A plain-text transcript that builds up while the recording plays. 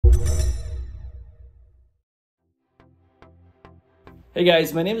Hey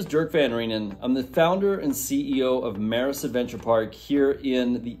guys, my name is Dirk Van Reenen. I'm the founder and CEO of MERUS Adventure Park here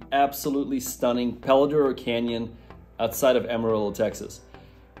in the absolutely stunning Peladuro Canyon outside of Amarillo, Texas.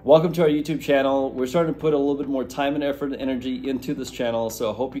 Welcome to our YouTube channel. We're starting to put a little bit more time and effort and energy into this channel, so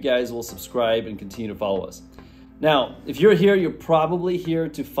I hope you guys will subscribe and continue to follow us. Now, if you're here, you're probably here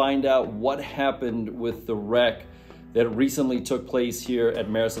to find out what happened with the wreck that recently took place here at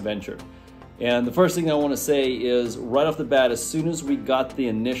MERUS Adventure. And the first thing I want to say is right off the bat, as soon as we got the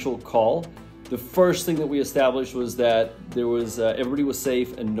initial call, the first thing that we established was that there was everybody was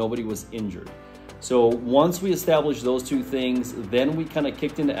safe and nobody was injured. So once we established those two things, then we kind of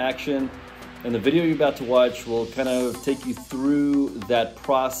kicked into action. And the video you're about to watch will kind of take you through that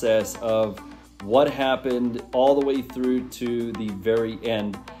process of what happened all the way through to the very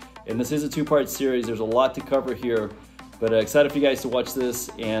end. And this is a two-part series. There's a lot to cover here. But excited for you guys to watch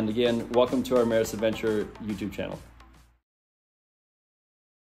this. And again, welcome to our MERUS Adventure YouTube channel.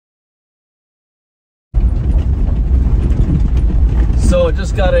 So I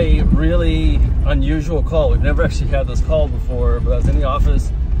just got a really unusual call. We've never actually had this call before, but I was in the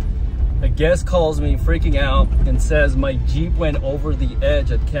office. A guest calls me freaking out and says my Jeep went over the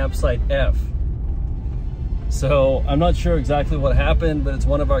edge at campsite F. So I'm not sure exactly what happened, but it's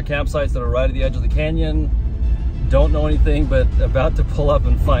one of our campsites that are right at the edge of the canyon. Don't know anything, but about to pull up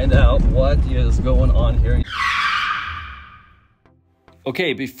and find out what is going on here.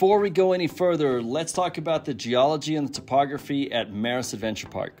 Okay, before we go any further, let's talk about the geology and the topography at MERUS Adventure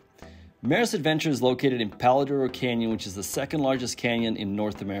Park. MERUS Adventure is located in Peladuro Canyon, which is the second largest canyon in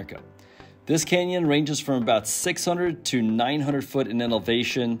North America. This canyon ranges from about 600 to 900 foot in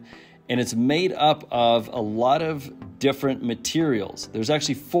elevation, and it's made up of a lot of different materials. There's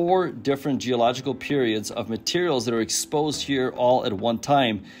actually 4 different geological periods of materials that are exposed here all at one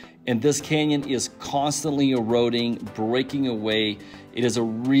time. And this canyon is constantly eroding, breaking away. It is a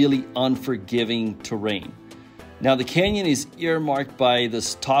really unforgiving terrain. Now the canyon is earmarked by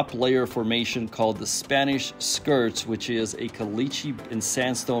this top layer formation called the Spanish Skirts, which is a caliche and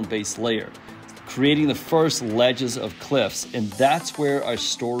sandstone based layer, creating the first ledges of cliffs, and that's where our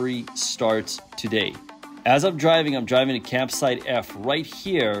story starts today. As I'm driving to campsite F right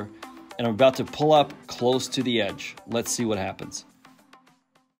here, and I'm about to pull up close to the edge. Let's see what happens.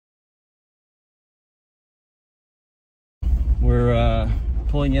 We're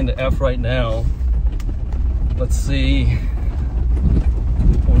pulling into F right now. Let's see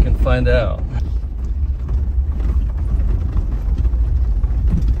what we can find out.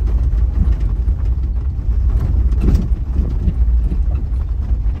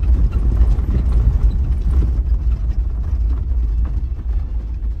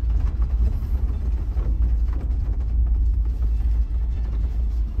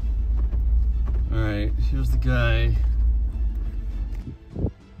 Here's the guy.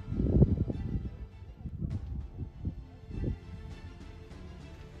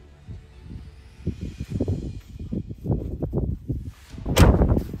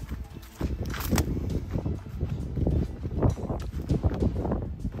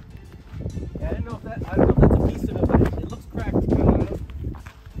 Yeah, I don't know if that's a piece of it, but it looks cracked.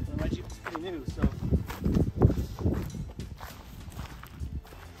 My Jeep is pretty new, so.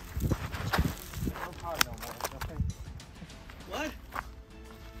 What?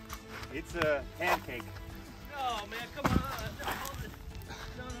 It's a pancake. Oh man, come on. No.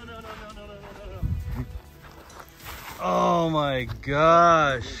 Oh my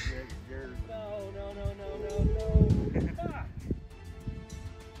gosh. No.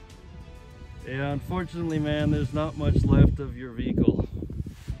 Yeah, unfortunately, man, there's not much left of your vehicle.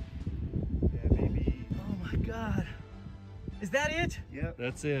 Yeah, maybe. Oh my God. Is that it? Yep.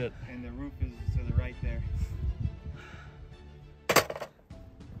 That's it. And the roof is to the right there.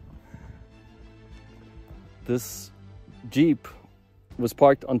 This Jeep was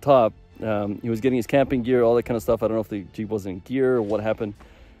parked on top. He was getting his camping gear, all that kind of stuff. I don't know if the Jeep was in gear or what happened.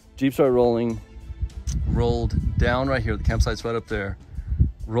 Jeep started rolling, rolled down right here. The campsite's right up there.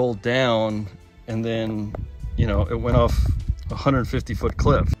 Rolled down, and then, you know, it went off a 150-foot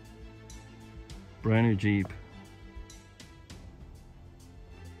cliff. Brand new Jeep.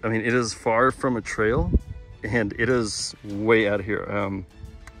 I mean, it is far from a trail, and it is way out of here.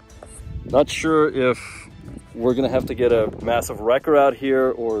 Not sure if we're gonna have to get a massive wrecker out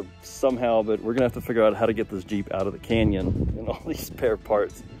here or somehow, but we're gonna have to figure out how to get this Jeep out of the canyon and all these spare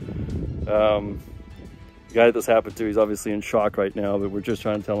parts. The guy that this happened to, he's obviously in shock right now, but we're just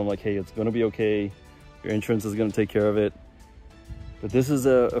trying to tell him, like, hey, it's gonna be okay. Your insurance is gonna take care of it. But this is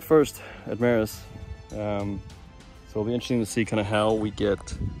a first at MERUS. So it'll be interesting to see kind of how we get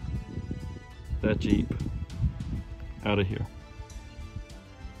that Jeep out of here.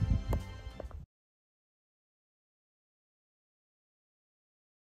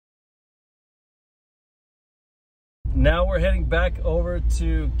 now we're heading back over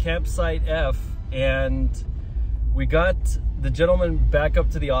to campsite F, and we got the gentleman back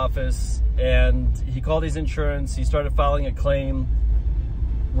up to the office, and he called his insurance. He started filing a claim.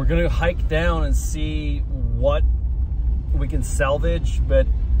 We're gonna hike down and see what we can salvage, but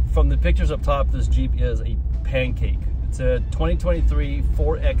from the pictures up top, this Jeep is a pancake. It's a 2023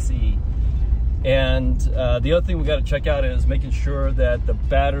 4xe. And the other thing we got to check out is making sure that the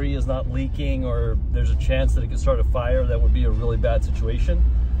battery is not leaking, or there's a chance that it could start a fire. That would be a really bad situation.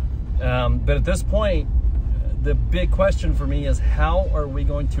 But at this point, the big question for me is, how are we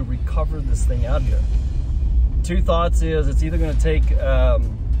going to recover this thing out here? Two thoughts is, it's either going to take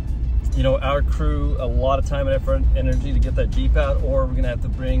you know, our crew a lot of time and effort and energy to get that Jeep out, or we're going to have to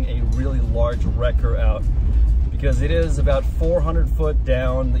bring a really large wrecker out, because it is about 400 foot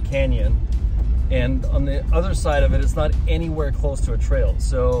down the canyon. And on the other side of it, it's not anywhere close to a trail.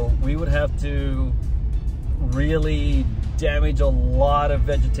 So we would have to really damage a lot of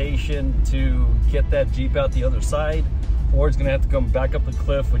vegetation to get that Jeep out the other side, or it's gonna have to come back up the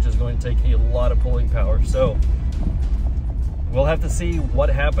cliff, which is going to take a lot of pulling power. So we'll have to see what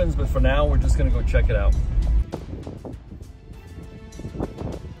happens, but for now, we're just gonna go check it out.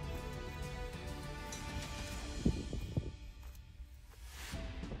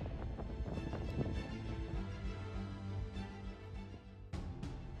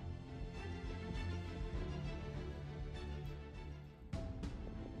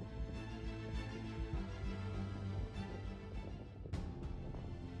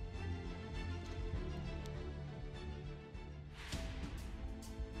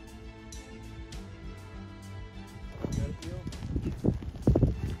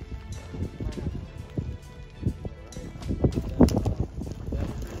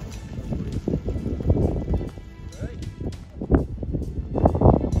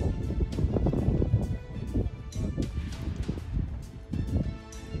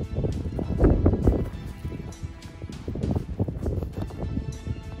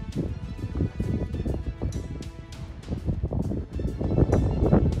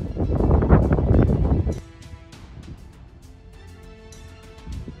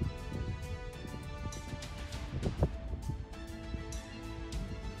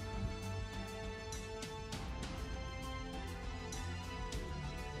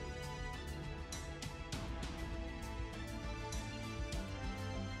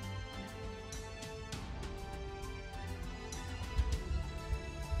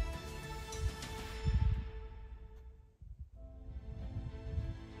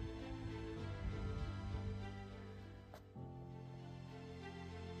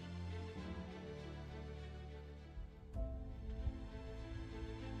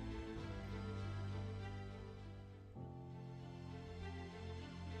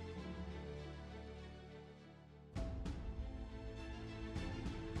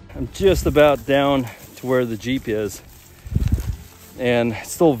 I'm just about down to where the Jeep is, and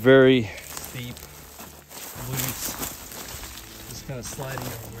it's still very steep, loose, just kind of sliding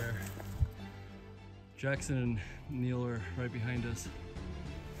everywhere. Jackson and Neil are right behind us,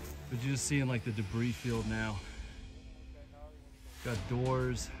 but you're just seeing like the debris field now. Got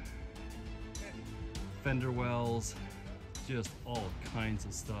doors, fender wells, just all kinds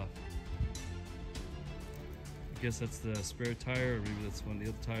of stuff. I guess that's the spare tire, or maybe that's one of the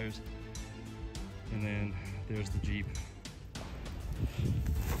other tires. And then there's the Jeep.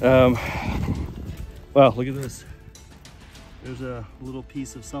 Wow, look at this. There's a little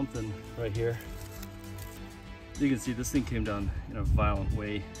piece of something right here. You can see this thing came down in a violent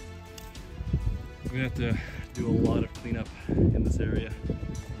way. We're gonna have to do a lot of cleanup in this area.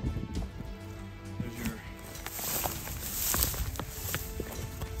 There's your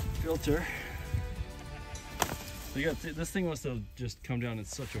filter. So you got this thing must have just come down in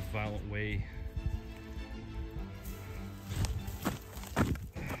such a violent way. Oh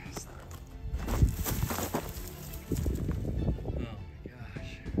my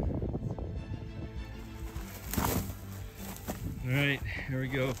gosh. All right, here we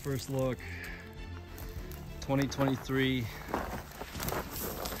go, first look. 2023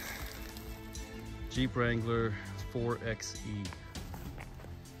 Jeep Wrangler 4xe.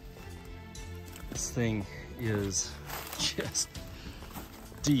 This thing is just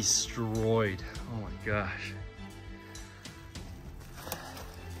destroyed. Oh my gosh.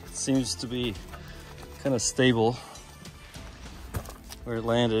 It seems to be kind of stable where it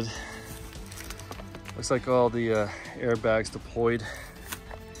landed. Looks like all the airbags deployed.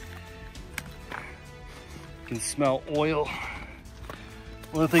 You can smell oil.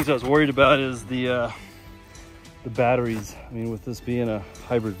 One of the things I was worried about is the batteries. I mean, with this being a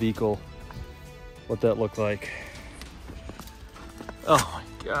hybrid vehicle, what that looked like. Oh my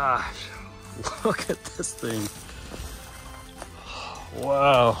gosh. Look at this thing.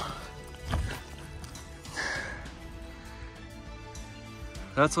 Wow.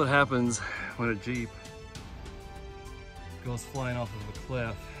 That's what happens when a Jeep goes flying off of a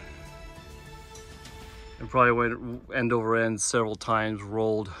cliff. And probably went end over end several times,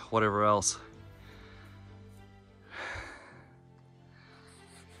 rolled, whatever else.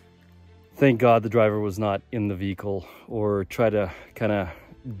 Thank God the driver was not in the vehicle or try to kind of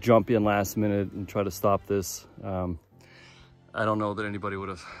jump in last minute and try to stop this. I don't know that anybody would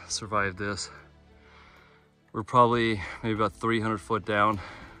have survived this. We're probably maybe about 300 foot down,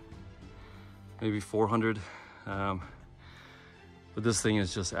 maybe 400. But this thing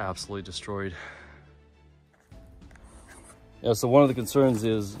is just absolutely destroyed. Yeah, so one of the concerns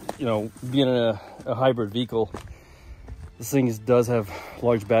is, you know, being in a hybrid vehicle, this thing does have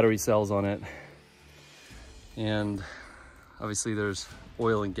large battery cells on it. And obviously there's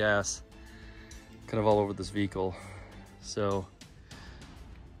oil and gas kind of all over this vehicle. So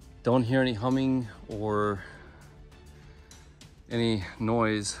don't hear any humming or any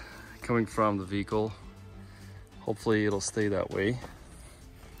noise coming from the vehicle. Hopefully it'll stay that way.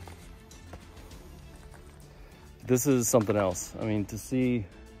 This is something else. I mean, to see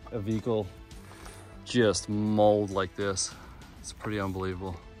a vehicle just mold like this, it's pretty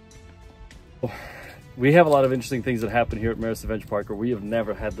unbelievable. We have a lot of interesting things that happen here at MERUS Adventure Park where we have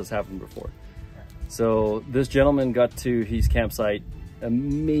never had this happen before. So this gentleman got to his campsite,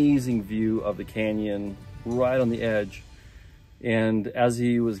 amazing view of the canyon right on the edge. And as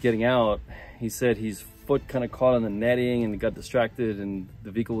he was getting out, he said his foot kind of caught on the netting and got distracted and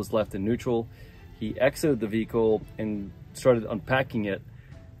the vehicle was left in neutral. He exited the vehicle and started unpacking it,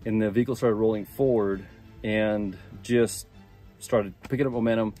 and the vehicle started rolling forward and just started picking up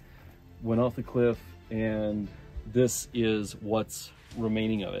momentum, went off the cliff, and this is what's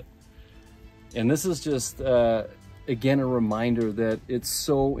remaining of it. And this is just, again, a reminder that it's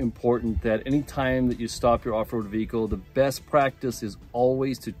so important that anytime that you stop your off-road vehicle, the best practice is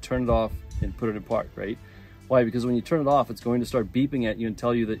always to turn it off and put it in park, right? Why? Because when you turn it off, it's going to start beeping at you and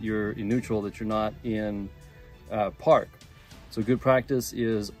tell you that you're in neutral, that you're not in park. So good practice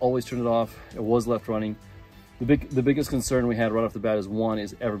is always turn it off. It was left running. The biggest concern we had right off the bat is, one,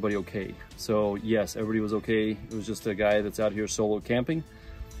 is everybody okay? So yes, everybody was okay. It was just a guy that's out here solo camping.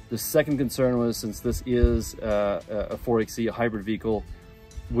 The second concern was, since this is a 4xe, a hybrid vehicle,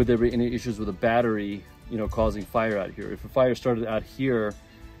 would there be any issues with a battery, you know, causing fire out here? If a fire started out here,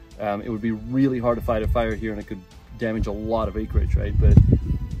 it would be really hard to fight a fire here, and it could damage a lot of acreage, right? But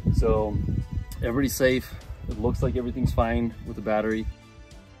so everybody's safe. It looks like everything's fine with the battery.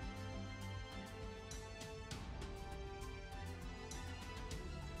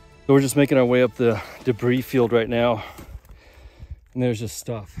 So we're just making our way up the debris field right now, and there's just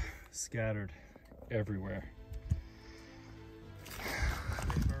stuff scattered everywhere.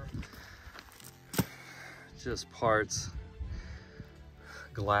 Just parts,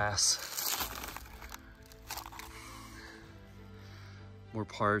 glass, more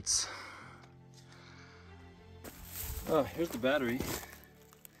parts. Oh, here's the battery.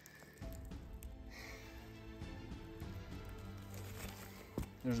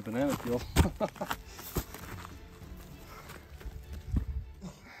 There's a banana peel.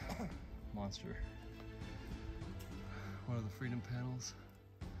 Monster. One of the freedom panels.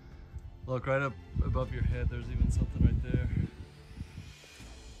 Look right up above your head, there's even something right there.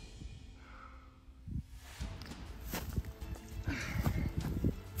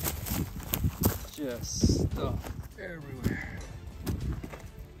 Just stuff everywhere.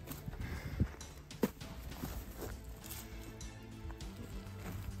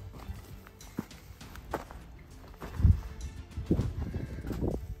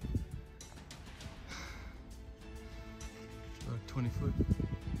 About a 20-foot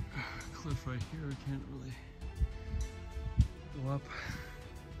cliff right here. Can't really go up.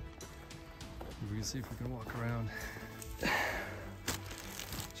 We can see if we can walk around.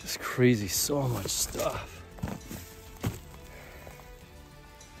 Just crazy, so much stuff.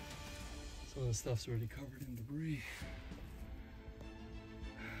 Some of the stuff's already covered in debris.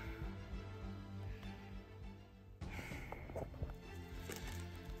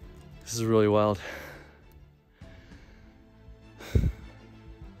 This is really wild. I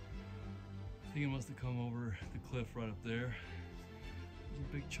think it must have come over the cliff right up there. There's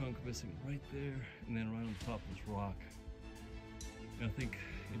a big chunk missing right there, and then right on top of this rock. And I think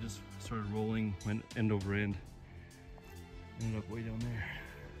it just started rolling, went end over end, ended up way down there.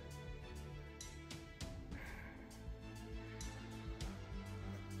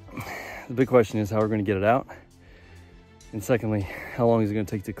 The big question is how we're going to get it out. And secondly, how long is it going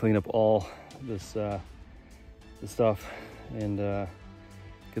to take to clean up all this stuff and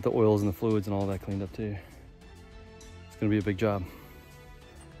get the oils and the fluids and all that cleaned up too. It's going to be a big job.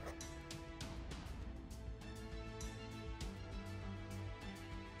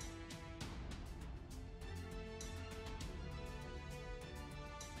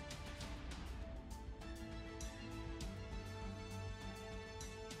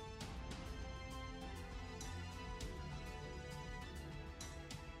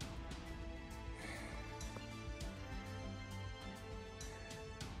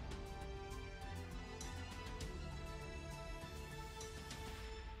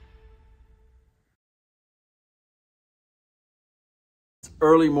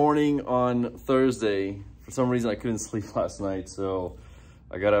 Early morning on Thursday. For some reason I couldn't sleep last night, so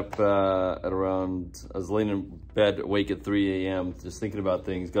I got up at around, I was laying in bed awake at 3 a.m. just thinking about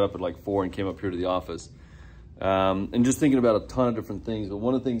things. Got up at like 4 and came up here to the office. And just thinking about a ton of different things. But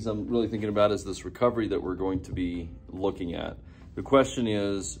one of the things I'm really thinking about is this recovery that we're going to be looking at. The question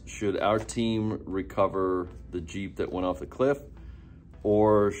is, should our team recover the Jeep that went off the cliff,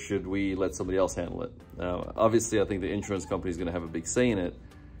 or should we let somebody else handle it? Now, obviously, I think the insurance company is going to have a big say in it.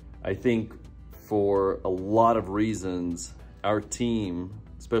 I think for a lot of reasons, our team,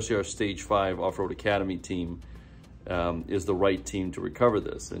 especially our Stage 5 Off-Road Academy team, is the right team to recover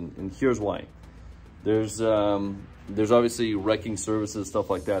this. And here's why. There's obviously wrecking services,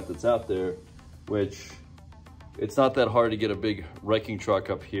 stuff like that that's out there, which it's not that hard to get a big wrecking truck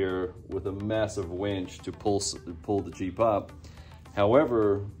up here with a massive winch to pull the Jeep up.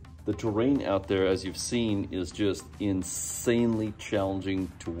 However, the terrain out there, as you've seen, is just insanely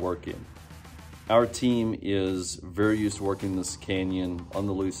challenging to work in. Our team is very used to working this canyon on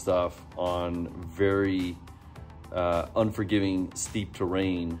the loose stuff, on very unforgiving, steep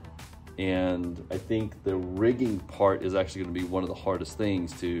terrain. And I think the rigging part is actually going to be one of the hardest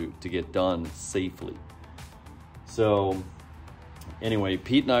things to get done safely. So anyway,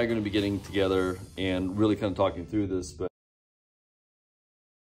 Pete and I are going to be getting together and really kind of talking through this.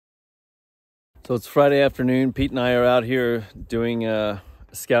 So it's Friday afternoon. Pete and I are out here doing a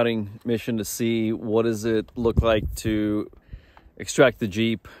scouting mission to see what does it look like to extract the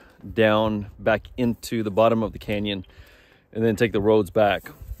Jeep down back into the bottom of the canyon and then take the roads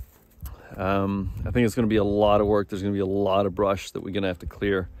back. I think it's going to be a lot of work. There's going to be a lot of brush that we're going to have to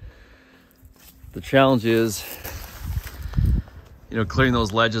clear. The challenge is, you know, clearing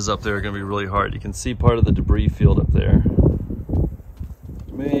those ledges up there are going to be really hard. You can see part of the debris field up there.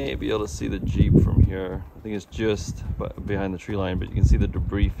 You may be able to see the Jeep from here. I think it's just behind the tree line, but you can see the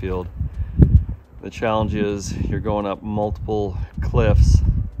debris field. The challenge is you're going up multiple cliffs,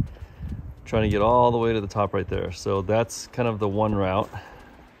 trying to get all the way to the top right there. So that's kind of the one route.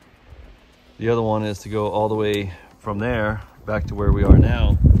 The other one is to go all the way from there back to where we are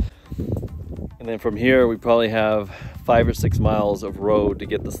now. And then from here, we probably have 5 or 6 miles of road to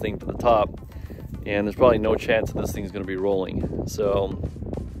get this thing to the top. And there's probably no chance that this thing's gonna be rolling. So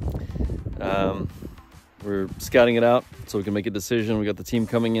we're scouting it out so we can make a decision. We got the team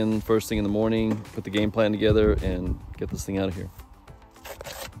coming in first thing in the morning, put the game plan together and get this thing out of here.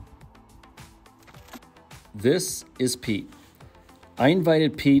 This is Pete. I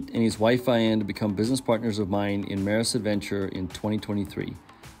invited Pete and his wife Ian to become business partners of mine in MERUS Adventure in 2023,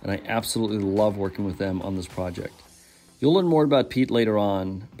 and I absolutely love working with them on this project. You'll learn more about Pete later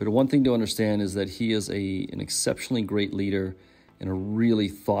on, but one thing to understand is that he is an exceptionally great leader and a really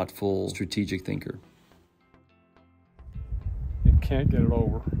thoughtful, strategic thinker. You can't get it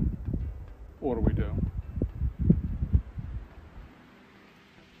over. What do we do?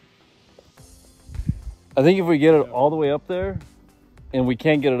 I think if we get it all the way up there, and we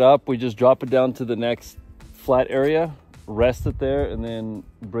can't get it up, we just drop it down to the next flat area, rest it there, and then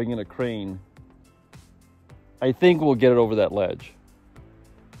bring in a crane. I think we'll get it over that ledge.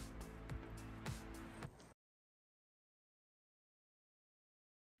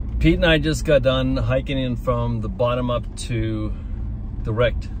 Pete and I just got done hiking in from the bottom up to the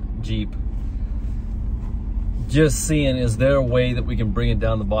wrecked Jeep. Just seeing, is there a way that we can bring it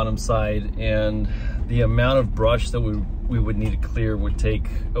down the bottom side? And the amount of brush that we would need to clear would take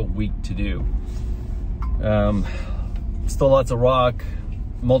a week to do. Still lots of rock,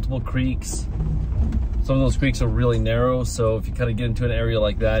 multiple creeks. Some of those creeks are really narrow, so if you kind of get into an area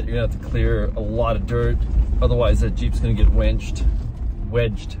like that, you're gonna have to clear a lot of dirt. Otherwise that Jeep's gonna get wedged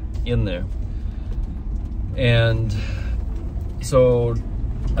in there. And so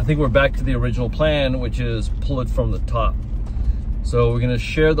I think we're back to the original plan, which is pull it from the top. So we're gonna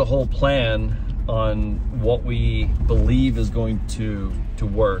share the whole plan on what we believe is going to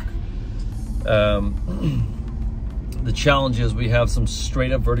work. The challenge is we have some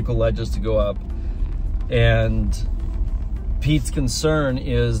straight up vertical ledges to go up, and Pete's concern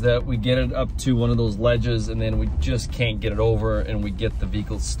is that we get it up to one of those ledges and then we just can't get it over and we get the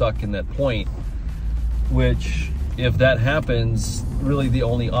vehicle stuck in that point, which if that happens, really the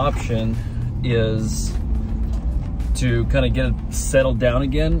only option is to kind of get it settled down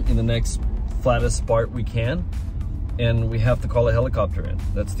again in the next flattest part we can, and we have to call a helicopter in.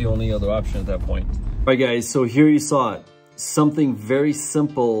 That's the only other option at that point. All right guys, so here you saw it. Something very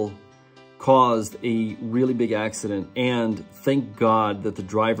simple caused a really big accident, and thank God that the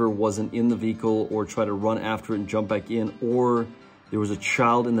driver wasn't in the vehicle or tried to run after it and jump back in, or there was a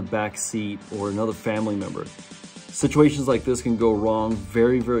child in the back seat or another family member. Situations like this can go wrong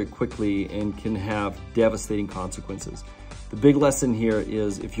very, very quickly and can have devastating consequences. The big lesson here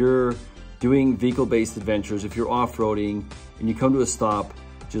is if you're doing vehicle-based adventures, if you're off-roading and you come to a stop,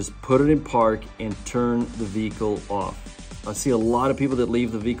 just put it in park and turn the vehicle off. I see a lot of people that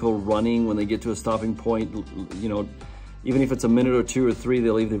leave the vehicle running when they get to a stopping point. You know, even if it's a minute or 2 or 3,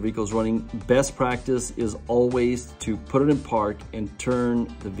 they leave the vehicles running. Best practice is always to put it in park and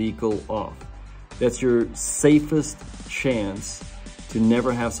turn the vehicle off. That's your safest chance to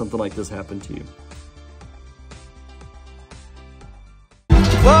never have something like this happen to you.